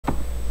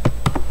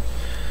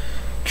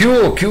¿Qué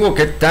hubo?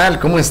 ¿Qué tal?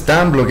 ¿Cómo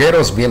están,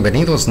 blogueros?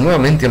 Bienvenidos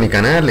nuevamente a mi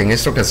canal. En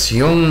esta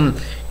ocasión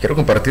quiero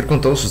compartir con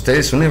todos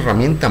ustedes una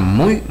herramienta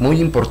muy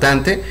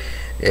importante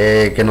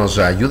que nos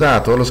ayuda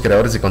a todos los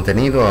creadores de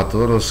contenido, a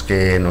todos los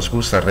que nos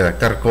gusta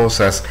redactar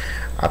cosas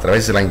a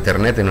través de la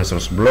internet, en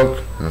nuestros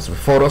blogs, en nuestros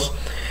foros.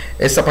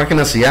 Esta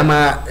página se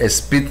llama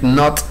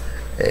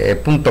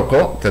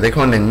Speechnotes.co. Te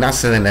dejo el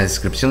enlace en la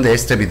descripción de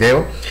este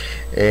video.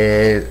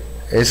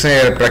 Es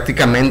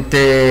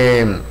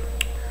prácticamente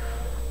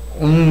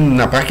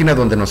una página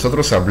donde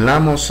nosotros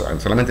hablamos,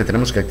 solamente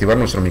tenemos que activar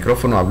nuestro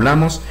micrófono,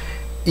 hablamos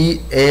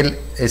y él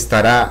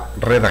estará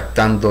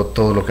redactando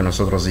todo lo que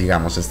nosotros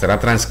digamos,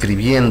 estará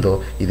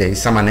transcribiendo, y de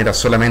esa manera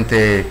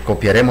solamente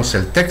copiaremos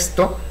el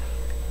texto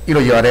y lo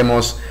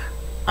llevaremos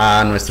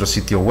a nuestro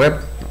sitio web,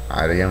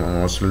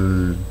 haríamos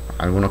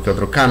alguno que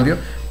otro cambio,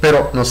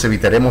 pero nos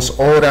evitaremos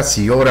horas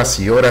y horas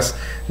y horas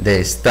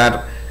de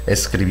estar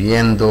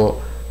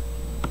escribiendo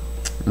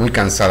muy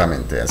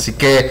cansadamente. Así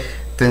que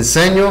te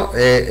enseño,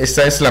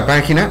 esta es la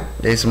página,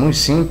 es muy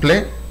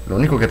simple. Lo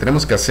único que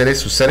tenemos que hacer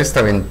es usar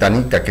esta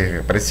ventanita que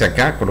aparece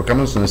acá,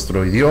 colocamos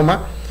nuestro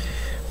idioma,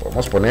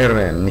 podemos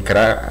poner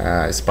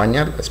Nicaragua,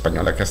 español,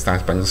 acá está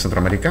español de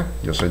Centroamérica,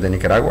 yo soy de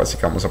Nicaragua, así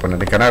que vamos a poner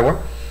Nicaragua.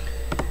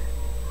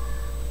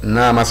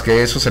 Nada más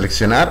que eso,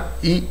 seleccionar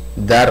y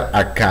dar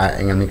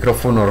acá en el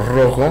micrófono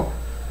rojo,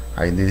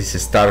 ahí dice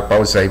Start,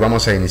 pausa, y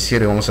vamos a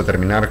iniciar y vamos a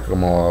terminar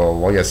como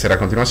voy a hacer a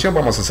continuación.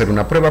 Vamos a hacer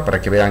una prueba para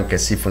que vean que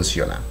sí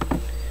funciona.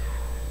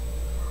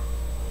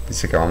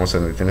 Dice que vamos a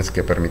donde tienes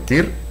que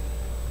permitir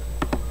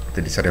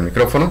utilizar el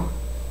micrófono.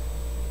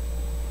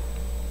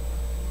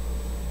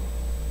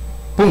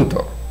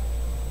 Punto.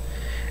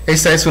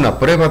 Esta es una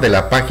prueba de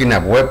la página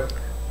web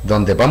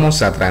donde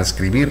vamos a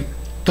transcribir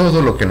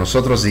todo lo que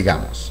nosotros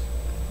digamos.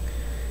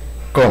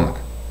 Coma.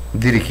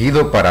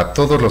 Dirigido para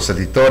todos los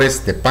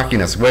editores de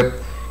páginas web,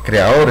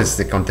 creadores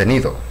de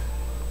contenido.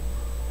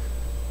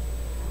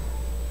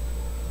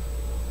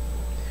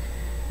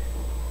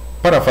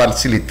 Para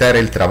facilitar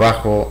el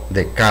trabajo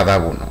de cada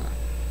uno.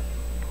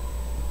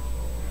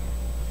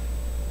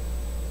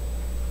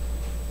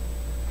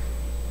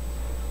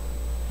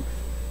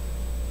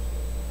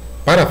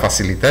 Para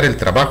facilitar el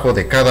trabajo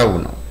de cada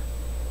uno.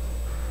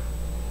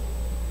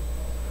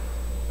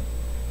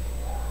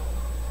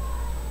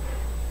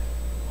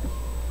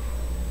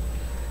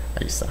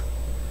 Ahí está.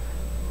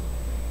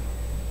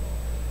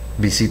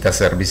 Visita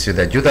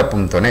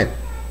serviciodeayuda.net.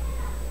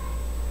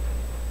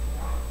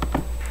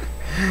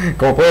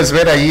 Como puedes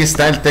ver, ahí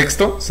está el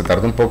texto. Se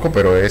tardó un poco,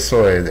 pero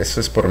eso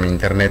es por mi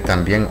internet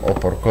también, o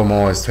por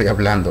cómo estoy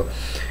hablando.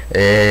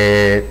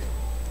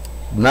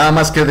 Nada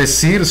más que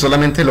decir,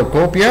 solamente lo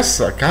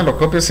copias. Acá lo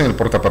copias en el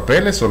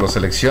portapapeles, o lo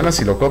seleccionas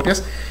y lo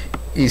copias,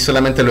 y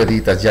solamente lo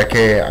editas, ya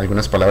que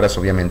algunas palabras,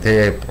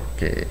 obviamente,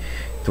 porque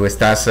tú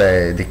estás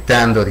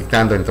dictando,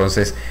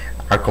 entonces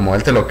como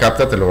él te lo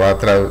capta, te lo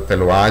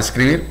va a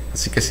escribir.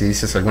 Así que si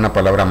dices alguna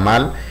palabra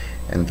mal,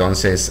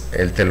 entonces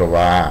él te lo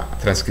va a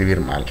transcribir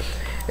mal.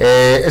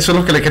 Eso es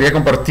lo que le quería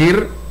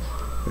compartir.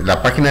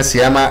 La página se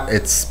llama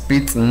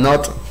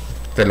Speechnotes.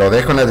 Te lo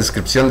dejo en la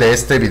descripción de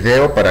este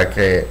video para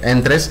que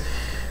entres.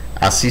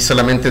 Así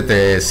solamente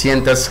te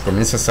sientas,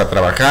 comienzas a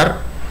trabajar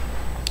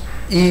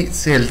y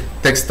si el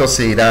texto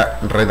se irá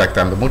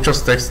redactando.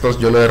 Muchos textos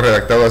yo lo he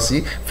redactado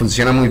así,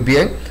 funciona muy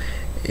bien.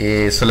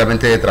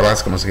 Solamente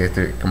trabajas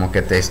como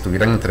que te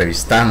estuvieran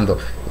entrevistando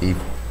y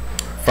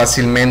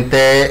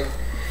fácilmente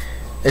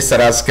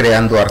estarás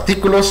creando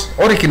artículos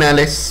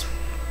originales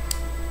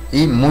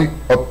y muy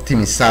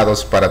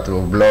optimizados para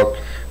tu blog,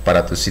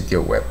 para tu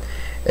sitio web.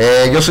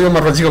 Yo soy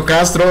Omar Francisco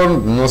Castro.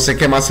 No sé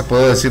qué más se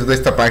puede decir de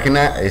esta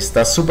página.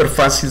 Está súper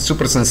fácil,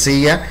 súper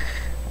sencilla.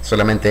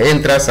 Solamente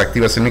entras,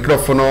 activas el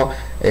micrófono,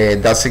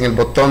 das en el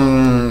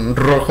botón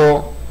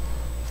rojo,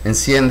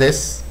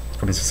 enciendes,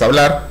 comienzas a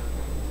hablar,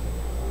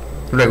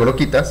 luego lo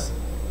quitas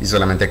y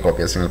solamente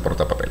copias en el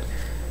portapapel.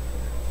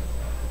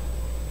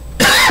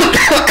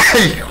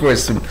 Hijo de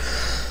su...